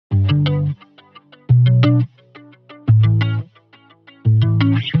Hi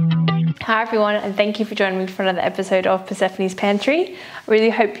everyone, and thank you for joining me for another episode of Persephone's Pantry. I really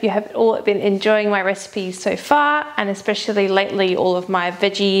hope you have all been enjoying my recipes so far, and especially lately all of my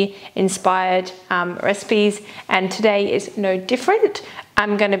veggie inspired recipes, and today is no different.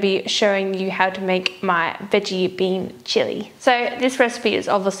 I'm going to be showing you how to make my veggie bean chili. So this recipe is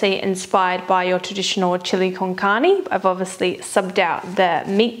obviously inspired by your traditional chili con carne. I've obviously subbed out the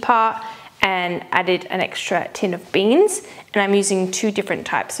meat part and added an extra tin of beans, and I'm using two different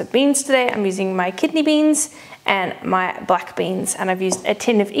types of beans today. I'm using my kidney beans and my black beans, and I've used a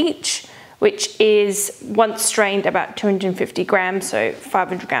tin of each, which is once strained about 250 grams, so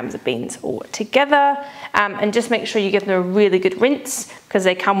 500 grams of beans all together. And just make sure you give them a really good rinse, because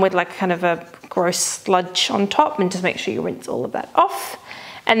they come with like kind of a gross sludge on top, and just make sure you rinse all of that off.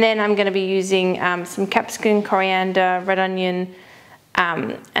 And then I'm going to be using some capsicum, coriander, red onion,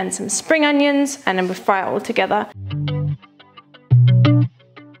 and some spring onions, and then we fry it all together.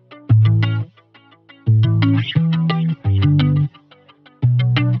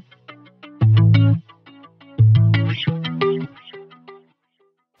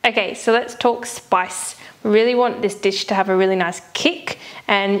 Okay, so let's talk spice. We really want this dish to have a really nice kick,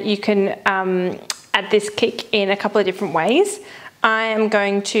 and you can add this kick in a couple of different ways. I am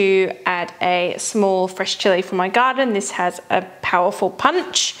going to add a small fresh chili from my garden. This has a powerful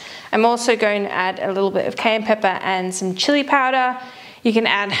punch. I'm also going to add a little bit of cayenne pepper and some chili powder. You can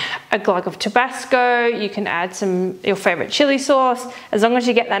add a glug of Tabasco. You can add your favorite chili sauce, as long as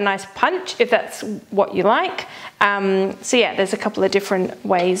you get that nice punch, if that's what you like. So yeah, there's a couple of different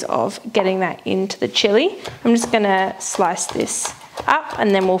ways of getting that into the chili. I'm just gonna slice this up,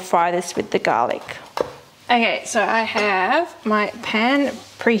 and then we'll fry this with the garlic. Okay, so I have my pan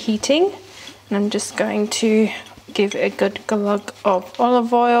preheating, and I'm just going to give a good glug of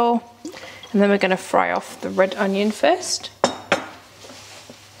olive oil, and then we're going to fry off the red onion first.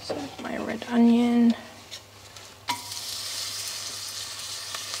 So my red onion.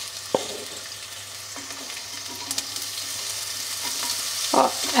 Oh,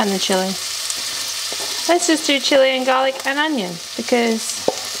 and the chili. Let's just do chili and garlic and onion, because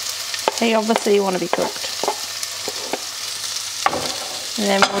they obviously want to be cooked. And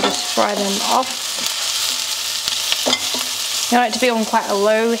then we'll just fry them off. You want it to be on quite a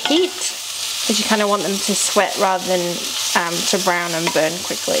low heat, because you kind of want them to sweat rather than to brown and burn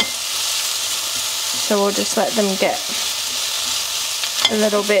quickly. So we'll just let them get a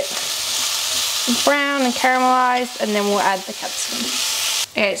little bit brown and caramelized, and then we'll add the capsicum.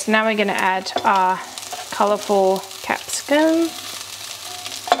 Okay, so now we're going to add our colourful capsicum.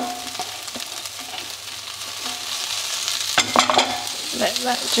 Let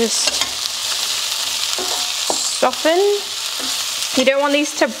that just soften. You don't want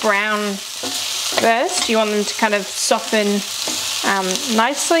these to brown first. You want them to kind of soften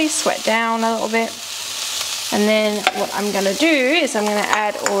nicely, sweat down a little bit. And then what I'm going to do is I'm going to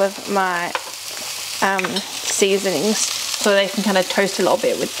add all of my seasonings, so they can kind of toast a little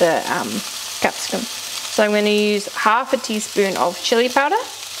bit with the capsicum. So I'm going to use half a teaspoon of chili powder,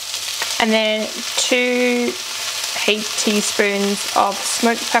 and then 2 teaspoons of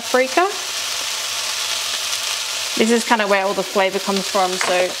smoked paprika. This is kind of where all the flavor comes from,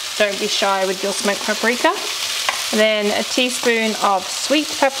 so don't be shy with your smoked paprika. And then a teaspoon of sweet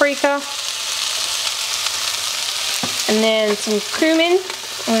paprika, and then some cumin.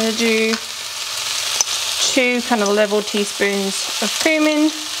 I'm going to do 2 kind of level teaspoons of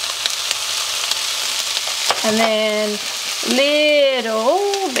cumin, and then a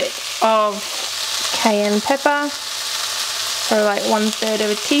little bit of cayenne pepper, so like 1/3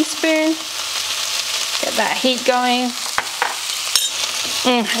 of a teaspoon. Get that heat going.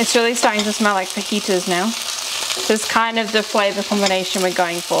 It's really starting to smell like fajitas now. So it's kind of the flavor combination we're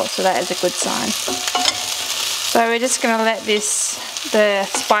going for, so that is a good sign. So we're just going to let the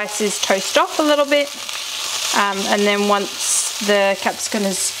spices toast off a little bit, and then once the capsicum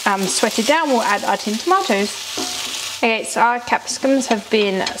is sweated down, we'll add our tin tomatoes. Okay, so our capsicums have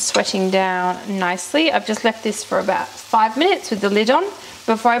been sweating down nicely. I've just left this for about 5 minutes with the lid on.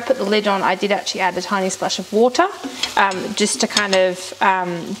 Before I put the lid on, I did actually add a tiny splash of water, just to kind of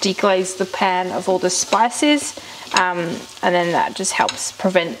deglaze the pan of all the spices, and then that just helps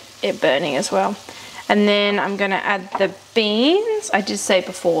prevent it burning as well. And then I'm going to add the beans. I did say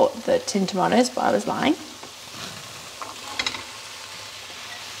before the tin tomatoes, but I was lying.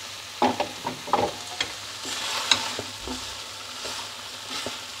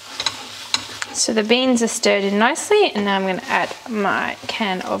 So the beans are stirred in nicely, and now I'm going to add my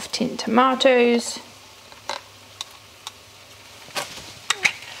can of tin tomatoes.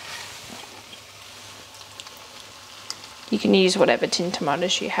 You can use whatever tin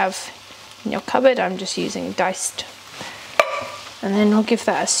tomatoes you have in your cupboard. I'm just using diced. And then we'll give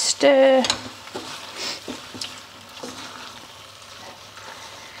that a stir.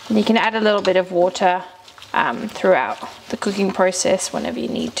 And you can add a little bit of water throughout the cooking process whenever you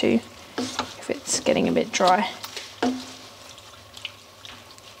need to, if it's getting a bit dry.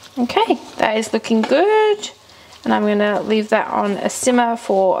 Okay, that is looking good. And I'm gonna leave that on a simmer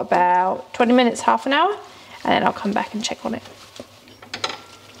for about 20 minutes, half an hour, and then I'll come back and check on it.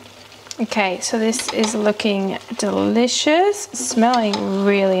 Okay, so this is looking delicious, smelling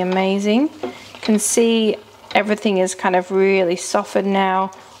really amazing. You can see everything is kind of really softened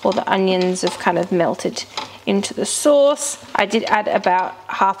now. All the onions have kind of melted into the sauce. I did add about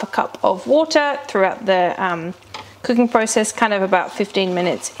half a cup of water throughout the cooking process, kind of about 15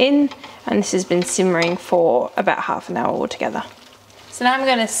 minutes in, and this has been simmering for about half an hour altogether. So now I'm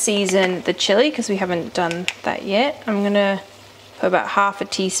going to season the chili because we haven't done that yet. I'm going to put about half a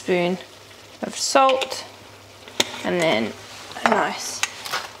teaspoon of salt and then a nice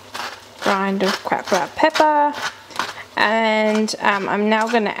grind of crap black pepper. And I'm now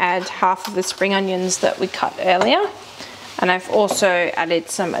going to add half of the spring onions that we cut earlier. And I've also added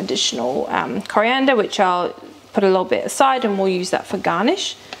some additional coriander, which I'll put a little bit aside and we'll use that for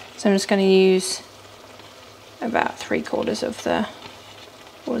garnish. So I'm just going to use about 3/4 of the,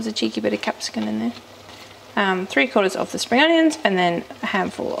 what was a cheeky bit of capsicum in there? 3/4 of the spring onions and then a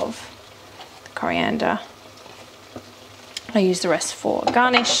handful of the coriander. I'll use the rest for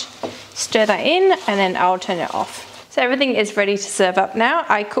garnish. Stir that in and then I'll turn it off. So everything is ready to serve up now.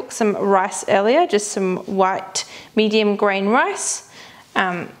 I cooked some rice earlier, just some white medium grain rice.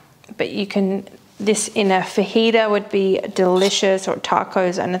 But you can, this in a fajita would be delicious, or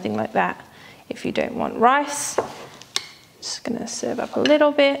tacos, anything like that. If you don't want rice, just gonna serve up a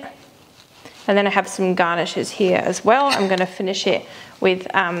little bit. And then I have some garnishes here as well. I'm gonna finish it with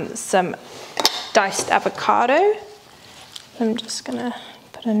some diced avocado. I'm just gonna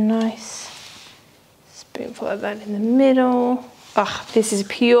put a nice spoonful of that in the middle. Oh, this is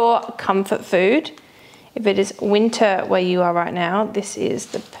pure comfort food. If it is winter where you are right now, this is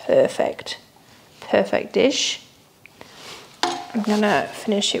the perfect dish. I'm gonna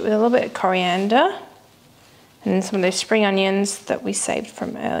finish it with a little bit of coriander and some of those spring onions that we saved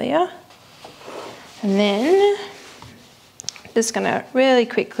from earlier. And then I'm just gonna really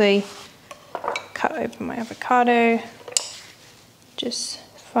quickly cut open my avocado, just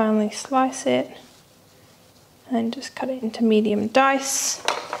finely slice it, and then just cut it into medium dice.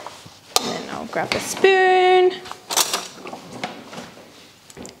 And then I'll grab a spoon.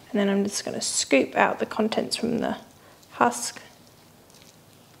 And then I'm just going to scoop out the contents from the husk.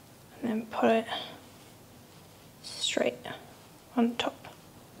 And then put it straight on top,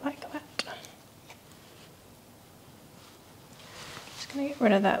 like that. Just going to get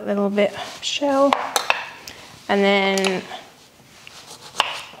rid of that little bit of shell. And then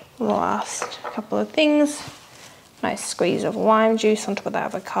last couple of things. Nice squeeze of lime juice on top of the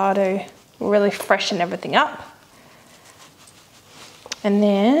avocado. Really freshen everything up. And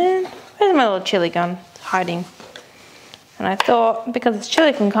then, where's my little chili gun? Hiding. And I thought, because it's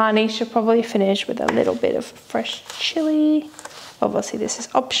chili con carne, should probably finish with a little bit of fresh chili. Obviously this is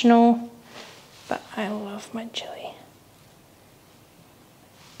optional, but I love my chili.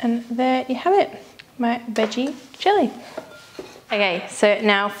 And there you have it, my veggie chili. Okay, so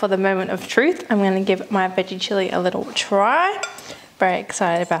now for the moment of truth, I'm going to give my veggie chili a little try. Very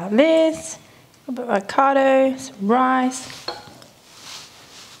excited about this. A little bit of avocado, some rice.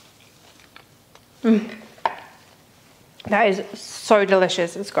 That is so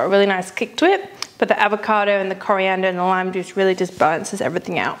delicious. It's got a really nice kick to it, but the avocado and the coriander and the lime juice really just balances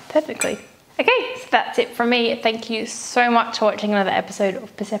everything out perfectly. Okay, so that's it from me. Thank you so much for watching another episode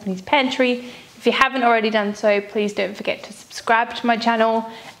of Persephone's Pantry. If you haven't already done so, please don't forget to subscribe to my channel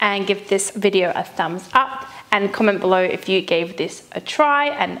and give this video a thumbs up, and comment below if you gave this a try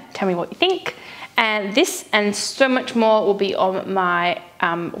and tell me what you think. And this and so much more will be on my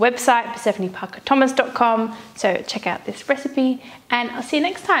website, PersephoneParkerThomas.com. So check out this recipe and I'll see you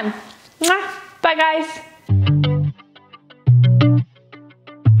next time. Mwah! Bye guys.